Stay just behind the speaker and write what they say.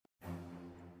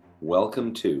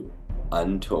Welcome to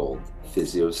Untold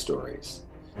Physio Stories,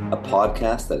 a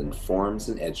podcast that informs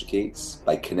and educates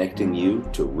by connecting you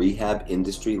to rehab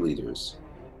industry leaders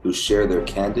who share their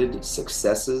candid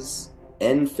successes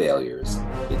and failures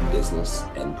in business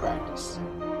and practice.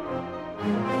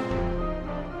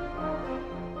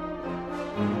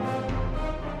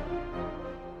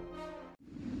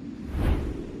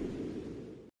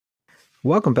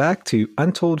 Welcome back to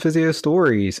Untold Physio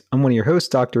Stories. I'm one of your hosts,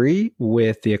 Dr. E,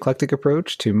 with the eclectic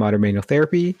approach to modern manual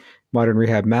therapy, modern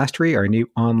rehab mastery, our new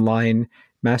online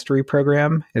mastery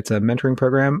program. It's a mentoring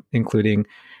program including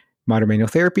modern manual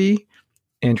therapy,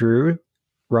 Andrew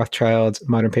Rothschild's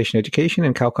modern patient education,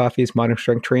 and Cal Coffey's modern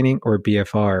strength training, or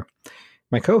BFR.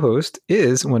 My co-host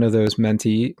is one of those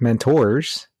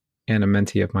mentors, and a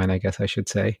mentee of mine, I guess I should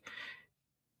say.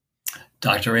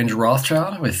 Dr. Andrew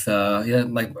Rothschild with,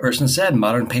 like Urson said,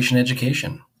 modern patient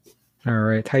education. All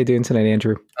right. How you doing tonight,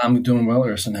 Andrew? I'm doing well,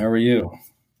 Urson. How are you?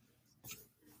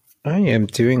 I am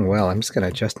doing well. I'm just going to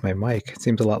adjust my mic. It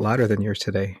seems a lot louder than yours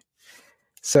today.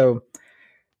 So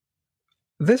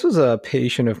this was a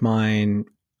patient of mine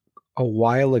a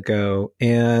while ago,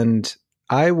 and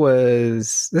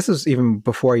this was even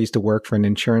before I used to work for an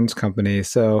insurance company.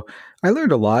 So I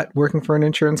learned a lot working for an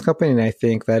insurance company, and I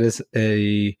think that is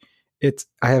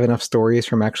I have enough stories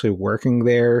from actually working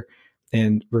there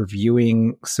and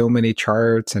reviewing so many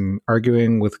charts and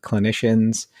arguing with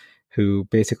clinicians who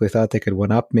basically thought they could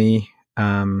one-up me,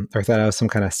 or thought I was some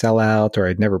kind of sellout, or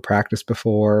I'd never practiced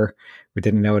before, or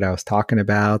didn't know what I was talking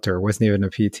about, or wasn't even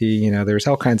a PT. There's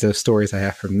all kinds of stories I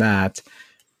have from that.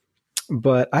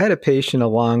 But I had a patient a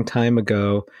long time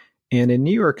ago, and in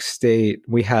New York State,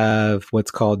 we have what's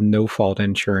called no-fault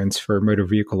insurance for motor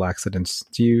vehicle accidents.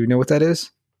 Do you know what that is?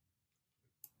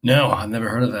 No, I've never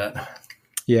heard of that.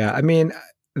 Yeah, I mean,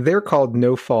 they're called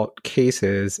no-fault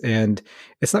cases, and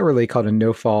it's not really called a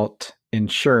no-fault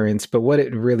insurance, but what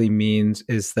it really means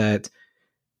is that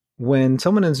when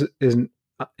someone is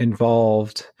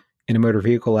involved in a motor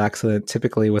vehicle accident,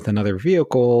 typically with another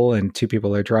vehicle, and two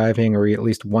people are driving, or at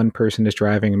least one person is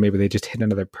driving, and maybe they just hit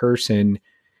another person,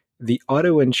 the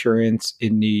auto insurance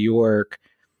in New York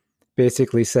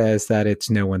basically says that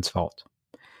it's no one's fault.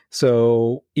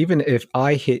 So even if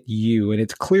I hit you and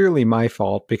it's clearly my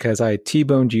fault because I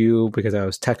T-boned you because I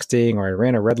was texting or I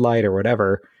ran a red light or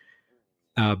whatever,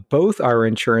 both our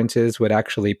insurances would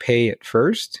actually pay it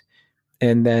first.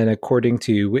 And then according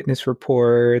to witness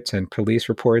reports and police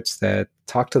reports that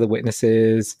talk to the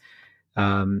witnesses,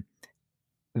 that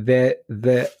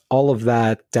all of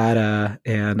that data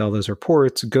and all those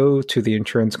reports go to the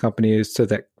insurance companies so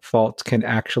that faults can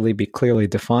actually be clearly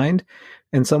defined.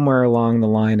 And somewhere along the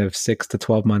line of 6 to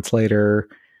 12 months later,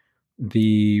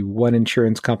 the one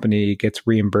insurance company gets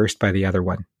reimbursed by the other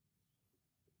one.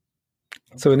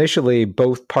 So initially,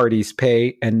 both parties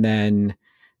pay, and then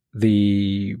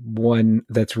the one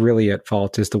that's really at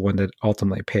fault is the one that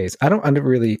ultimately pays. I don't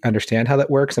really understand how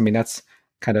that works. I mean, that's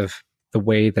kind of the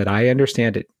way that I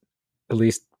understand it, at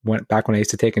least back when I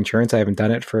used to take insurance. I haven't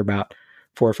done it for about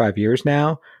 4 or 5 years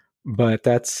now. But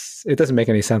it doesn't make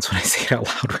any sense when I say it out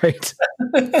loud, right?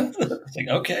 Like,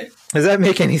 okay. Does that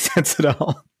make any sense at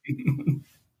all?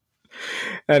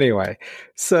 Anyway,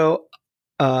 so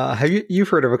have you've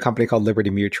heard of a company called Liberty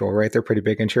Mutual, right? They're a pretty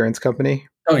big insurance company.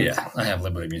 Oh, yeah. I have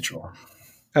Liberty Mutual.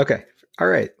 Okay. All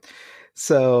right.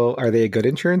 So are they a good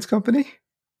insurance company?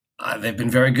 They've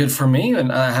been very good for me,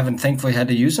 and I haven't thankfully had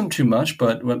to use them too much,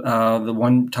 but the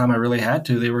one time I really had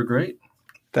to, they were great.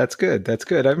 That's good. That's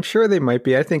good. I'm sure they might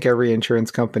be. I think every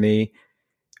insurance company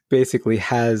basically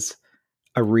has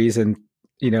a reason.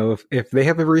 If they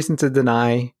have a reason to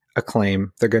deny a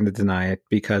claim, they're going to deny it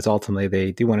because ultimately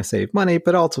they do want to save money,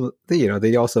 but also,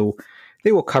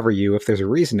 they will cover you if there's a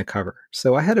reason to cover.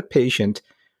 So I had a patient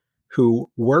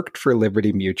who worked for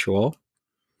Liberty Mutual,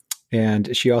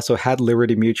 and she also had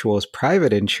Liberty Mutual's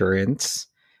private insurance,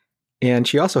 and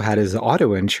she also had his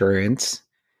auto insurance.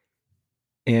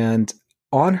 And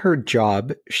on her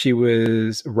job, she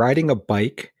was riding a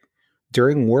bike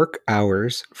during work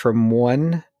hours from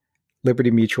one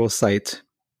Liberty Mutual site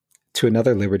to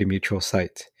another Liberty Mutual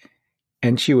site.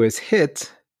 And she was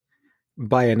hit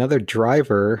by another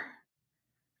driver,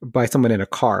 by someone in a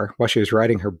car while she was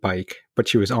riding her bike, but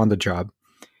she was on the job.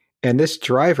 And this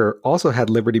driver also had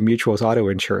Liberty Mutual's auto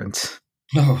insurance.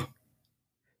 Oh.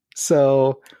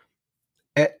 So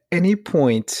at any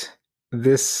point,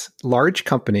 this large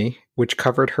company, which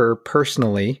covered her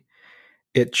personally,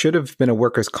 it should have been a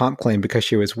workers' comp claim because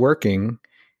she was working,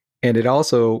 and it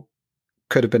also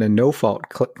could have been a no-fault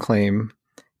claim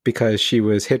because she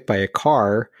was hit by a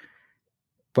car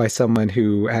by someone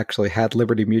who actually had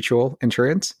Liberty Mutual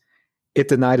insurance. it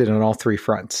denied it on all three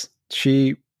fronts.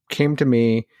 She came to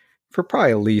me for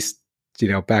probably at least,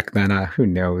 back then, who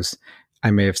knows?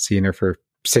 I may have seen her for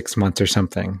 6 months or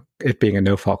something. It being a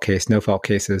no-fault case. No-fault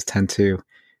cases tend to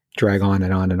drag on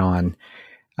and on and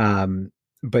on.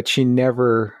 But she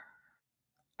never,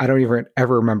 I don't even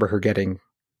ever remember her getting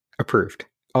approved.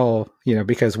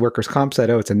 Because workers' comp said,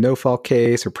 it's a no-fault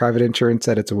case, or private insurance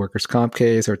said it's a workers' comp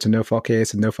case, or it's a no-fault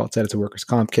case, and no-fault said it's a workers'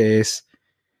 comp case.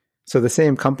 So the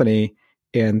same company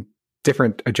and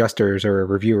different adjusters or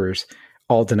reviewers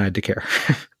all denied the care.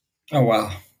 Oh,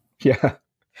 wow. Yeah.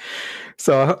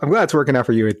 So I'm glad it's working out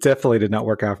for you. It definitely did not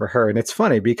work out for her. And it's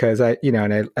funny because I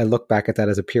look back at that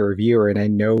as a peer reviewer, and I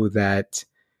know that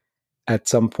at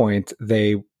some point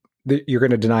you're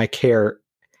going to deny care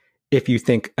if you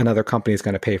think another company is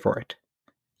going to pay for it.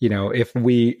 If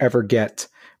we ever get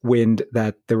wind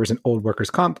that there was an old workers'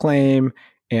 comp claim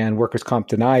and workers' comp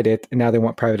denied it, and now they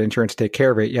want private insurance to take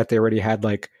care of it, yet they already had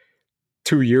like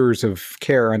 2 years of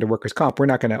care under workers' comp, we're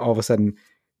not going to all of a sudden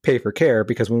pay for care,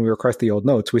 because when we request the old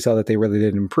notes, we saw that they really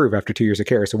didn't improve after 2 years of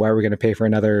care. So why are we going to pay for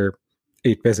another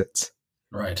 8 visits?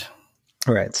 Right.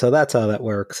 All right. So that's how that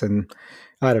works. And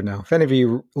I don't know if any of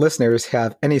you listeners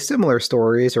have any similar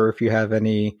stories, or if you have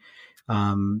any,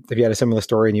 if you had a similar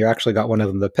story and you actually got one of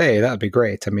them to pay, that would be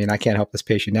great. I mean, I can't help this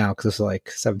patient now because this was like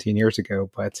 17 years ago,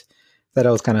 but that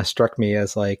always kind of struck me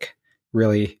as like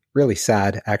really, really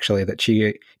sad, actually, that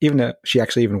she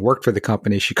actually even worked for the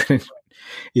company, she couldn't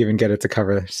even get it to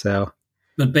cover. So,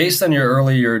 but based on your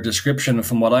earlier description,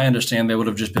 from what I understand, they would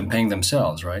have just been paying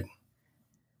themselves, right?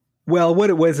 Well, what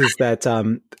it was is that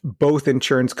both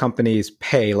insurance companies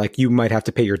pay, like you might have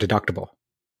to pay your deductible.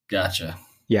 Gotcha.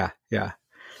 Yeah.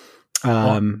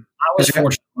 I was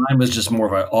fortunate. Mine was just more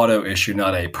of an auto issue,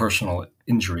 not a personal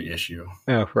injury issue.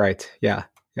 Oh, right. Yeah.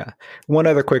 One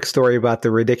other quick story about the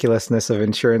ridiculousness of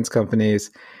insurance companies.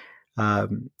 I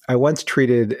once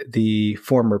treated the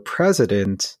former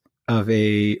president of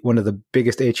one of the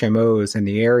biggest HMOs in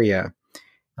the area.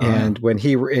 And when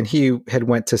he had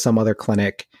went to some other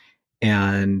clinic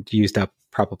and used up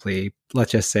probably,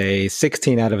 let's just say,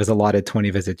 16 out of his allotted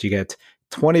 20 visits. You get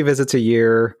 20 visits a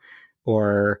year,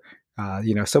 or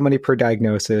so many per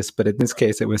diagnosis. But in this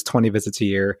case, it was 20 visits a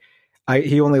year.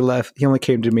 He only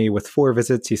came to me with 4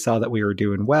 visits. He saw that we were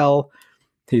doing well.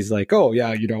 He's like, oh yeah,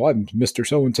 I'm Mr.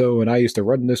 So-and-so and I used to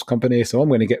run this company, so I'm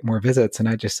going to get more visits. And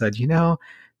I just said,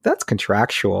 that's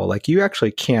contractual. Like, you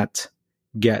actually can't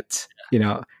get,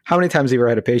 how many times have you ever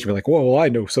had a patient be like, well, I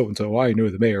know so-and-so, I know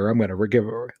the mayor, I'm going to give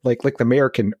her, like the mayor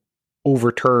can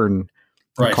overturn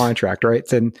the contract, right?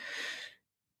 And,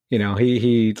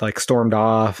 he like stormed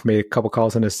off, made a couple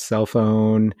calls on his cell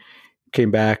phone,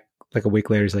 came back like a week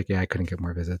later. He's like, yeah, I couldn't get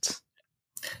more visits.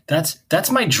 That's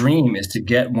my dream, is to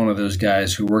get one of those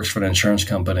guys who works for an insurance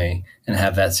company and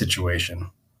have that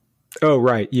situation. Oh,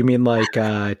 right. You mean like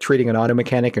treating an auto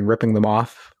mechanic and ripping them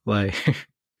off, like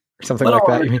something like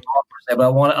that? You mean? But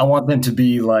I want them to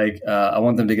be like, I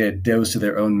want them to get a dose of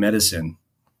their own medicine.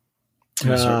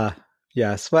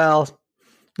 Yes. Well,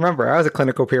 remember, I was a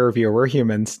clinical peer reviewer. We're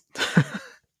humans.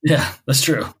 Yeah, that's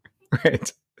true.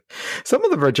 Right. Some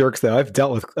of them are jerks, though. I've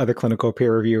dealt with other clinical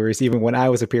peer reviewers. Even when I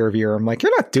was a peer reviewer, I'm like,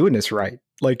 you're not doing this right.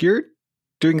 Like, you're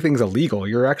doing things illegal.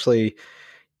 You're actually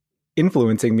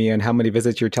influencing me on how many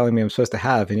visits you're telling me I'm supposed to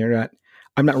have. And you're not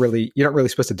really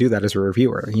supposed to do that as a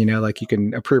reviewer. Like, you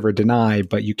can approve or deny,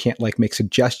 but you can't like make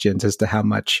suggestions as to how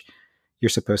much you're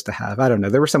supposed to have. I don't know.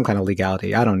 There was some kind of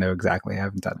legality. I don't know exactly. I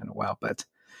haven't done it in a while, but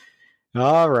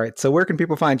all right. So where can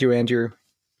people find you, Andrew?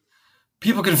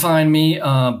 People can find me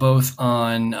both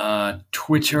on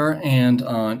Twitter and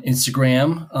on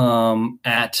Instagram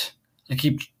I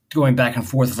keep going back and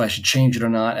forth if I should change it or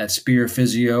not, at Spear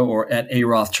Physio or at A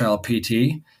Rothschild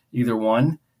PT, either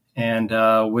one. And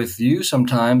with you,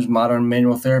 sometimes Modern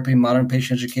Manual Therapy, Modern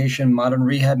Patient Education, Modern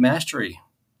Rehab Mastery.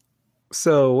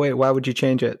 So wait, why would you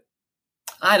change it?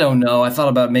 I don't know. I thought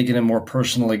about making it more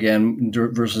personal again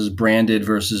versus branded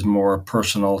versus more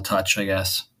personal touch, I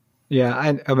guess.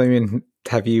 Yeah. I mean,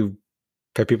 have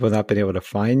people not been able to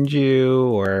find you,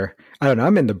 or I don't know.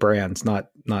 I'm in the brands, not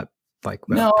like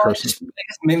that person. I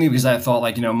guess mainly because I thought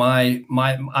like,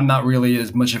 I'm not really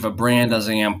as much of a brand as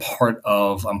I am I'm part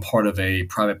of a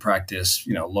private practice,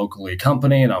 locally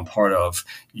company, and I'm part of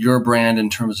your brand in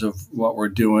terms of what we're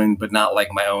doing, but not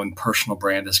like my own personal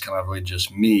brand. Is kind of really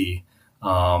just me.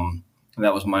 And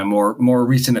that was my more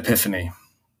recent epiphany.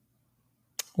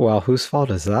 Well, whose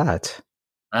fault is that?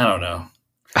 I don't know.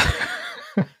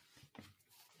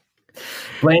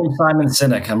 Blame Simon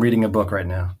Sinek. I'm reading a book right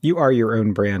now. You are your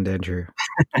own brand, Andrew.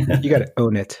 You got to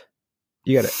own it.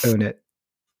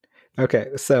 Okay,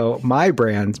 so my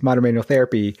brand, Modern Manual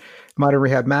Therapy, Modern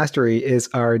Rehab Mastery is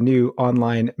our new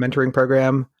online mentoring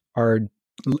program. Our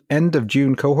end of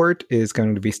June cohort is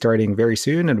going to be starting very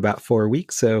soon in about 4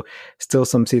 weeks. So still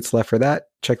some seats left for that.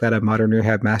 Check that out,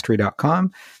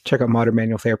 modernrehabmastery.com. Check out Modern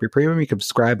Manual Therapy Premium. You can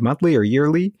subscribe monthly or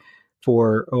yearly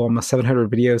for almost 700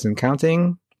 videos and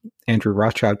counting. Andrew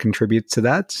Rothschild contributes to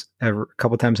that a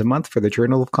couple times a month for the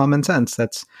Journal of Common Sense.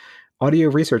 That's audio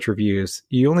research reviews.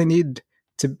 You only need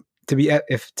to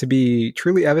be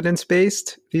truly evidence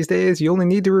based these days. You only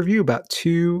need to review about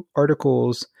 2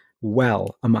 articles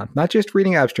well a month, not just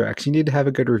reading abstracts. You need to have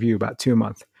a good review about 2 a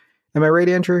month. Am I right,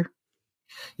 Andrew?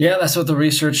 Yeah, that's what the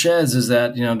research says, is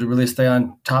that, to really stay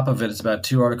on top of it, it's about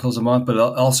 2 articles a month, but it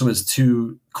also is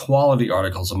 2 quality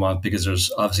articles a month, because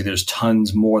there's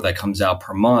tons more that comes out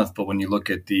per month. But when you look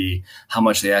at how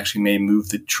much they actually may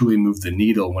truly move the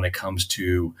needle when it comes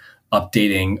to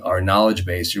updating our knowledge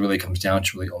base, it really comes down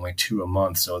to really only 2 a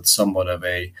month. So it's somewhat of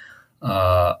a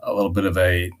little bit of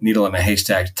a needle in a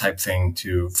haystack type thing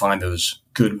to find those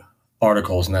good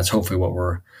articles. And that's hopefully what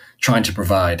we're trying to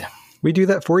provide. We do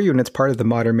that for you, and it's part of the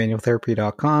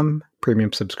modernmanualtherapy.com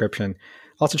premium subscription.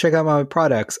 Also, check out my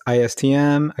products,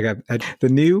 ISTM. I got the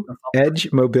new Edge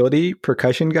Mobility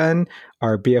Percussion Gun,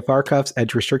 our BFR Cuffs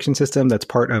Edge Restriction System that's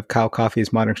part of Kyle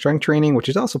Coffey's Modern Strength Training, which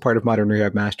is also part of Modern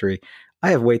Rehab Mastery.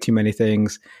 I have way too many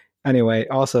things. Anyway,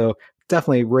 also,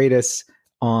 definitely rate us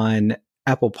on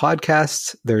Apple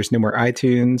Podcasts. There's no more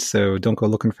iTunes, so don't go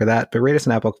looking for that. But rate us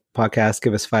on Apple Podcasts.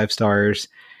 Give us 5 stars.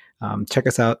 Check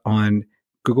us out on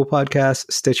Google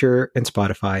Podcasts, Stitcher, and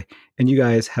Spotify. And you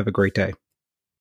guys have a great day.